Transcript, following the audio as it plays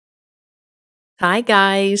Hi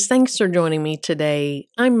guys, thanks for joining me today.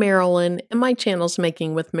 I'm Marilyn and my channel's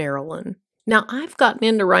Making with Marilyn. Now I've gotten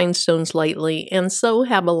into rhinestones lately and so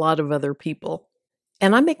have a lot of other people.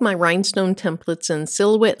 And I make my rhinestone templates in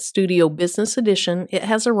Silhouette Studio Business Edition. It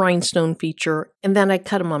has a rhinestone feature, and then I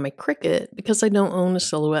cut them on my Cricut because I don't own a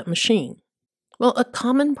Silhouette machine. Well, a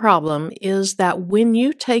common problem is that when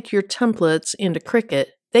you take your templates into Cricut,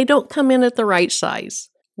 they don't come in at the right size.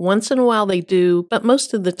 Once in a while they do, but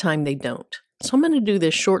most of the time they don't. So I'm going to do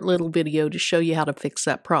this short little video to show you how to fix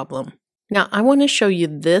that problem. Now I want to show you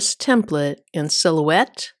this template in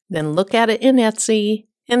Silhouette, then look at it in Etsy,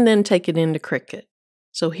 and then take it into Cricut.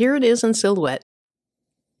 So here it is in Silhouette.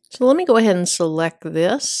 So let me go ahead and select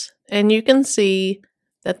this, and you can see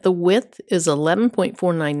that the width is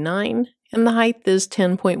 11.499 and the height is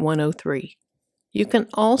 10.103. You can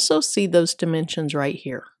also see those dimensions right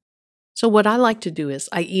here. So what I like to do is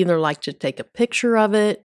I either like to take a picture of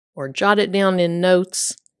it or jot it down in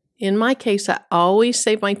notes. In my case, I always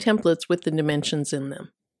save my templates with the dimensions in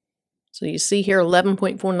them. So you see here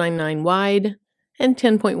 11.499 wide and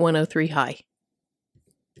 10.103 high.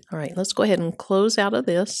 All right, let's go ahead and close out of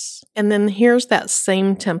this. And then here's that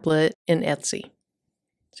same template in Etsy.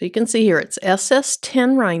 So you can see here it's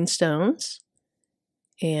SS10 rhinestones.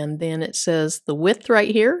 And then it says the width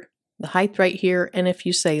right here, the height right here, and if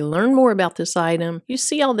you say learn more about this item, you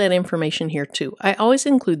see all that information here too. I always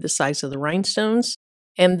include the size of the rhinestones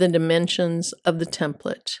and the dimensions of the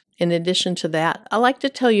template. In addition to that, I like to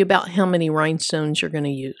tell you about how many rhinestones you're going to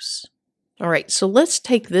use. All right, so let's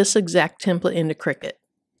take this exact template into Cricut.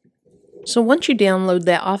 So once you download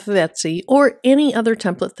that off of Etsy or any other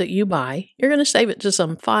template that you buy, you're going to save it to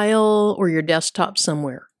some file or your desktop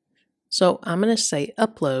somewhere. So I'm going to say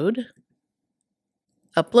upload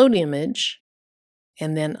image,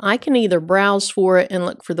 and then I can either browse for it and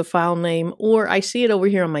look for the file name, or I see it over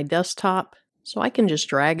here on my desktop, so I can just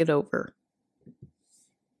drag it over.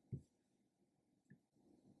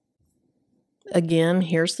 Again,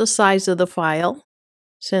 here's the size of the file.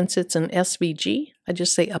 Since it's an SVG, I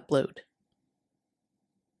just say upload.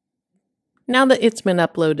 Now that it's been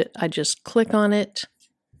uploaded, I just click on it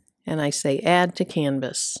and I say add to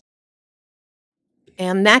canvas.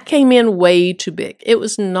 And that came in way too big. It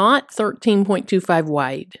was not 13.25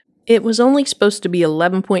 wide. It was only supposed to be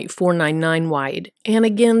 11.499 wide. And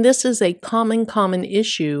again, this is a common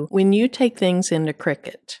issue when you take things into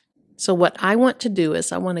Cricut. So what I want to do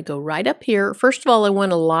is I want to go right up here. First of all, I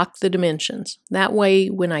want to lock the dimensions. That way,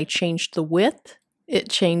 when I change the width, it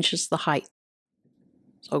changes the height.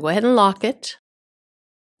 So I'll go ahead and lock it.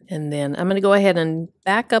 And then I'm going to go ahead and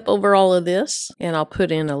back up over all of this, and I'll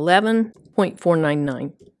put in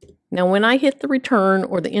 11.499. Now when I hit the return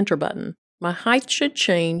or the enter button, my height should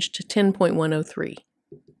change to 10.103.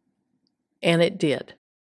 And it did.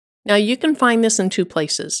 Now you can find this in two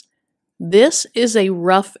places. This is a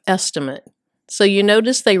rough estimate. So you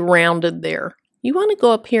notice they rounded there. You want to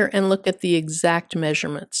go up here and look at the exact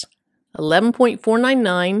measurements.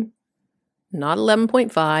 11.499, not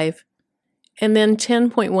 11.5. And then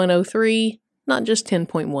 10.103, not just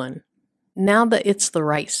 10.1. Now that it's the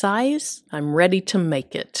right size, I'm ready to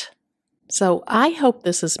make it. So I hope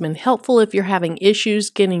this has been helpful if you're having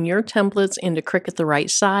issues getting your templates into Cricut the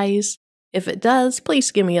right size. If it does,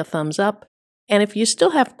 please give me a thumbs up. And if you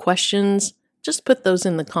still have questions, just put those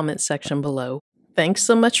in the comment section below. Thanks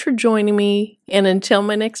so much for joining me, and until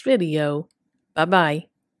my next video, bye-bye.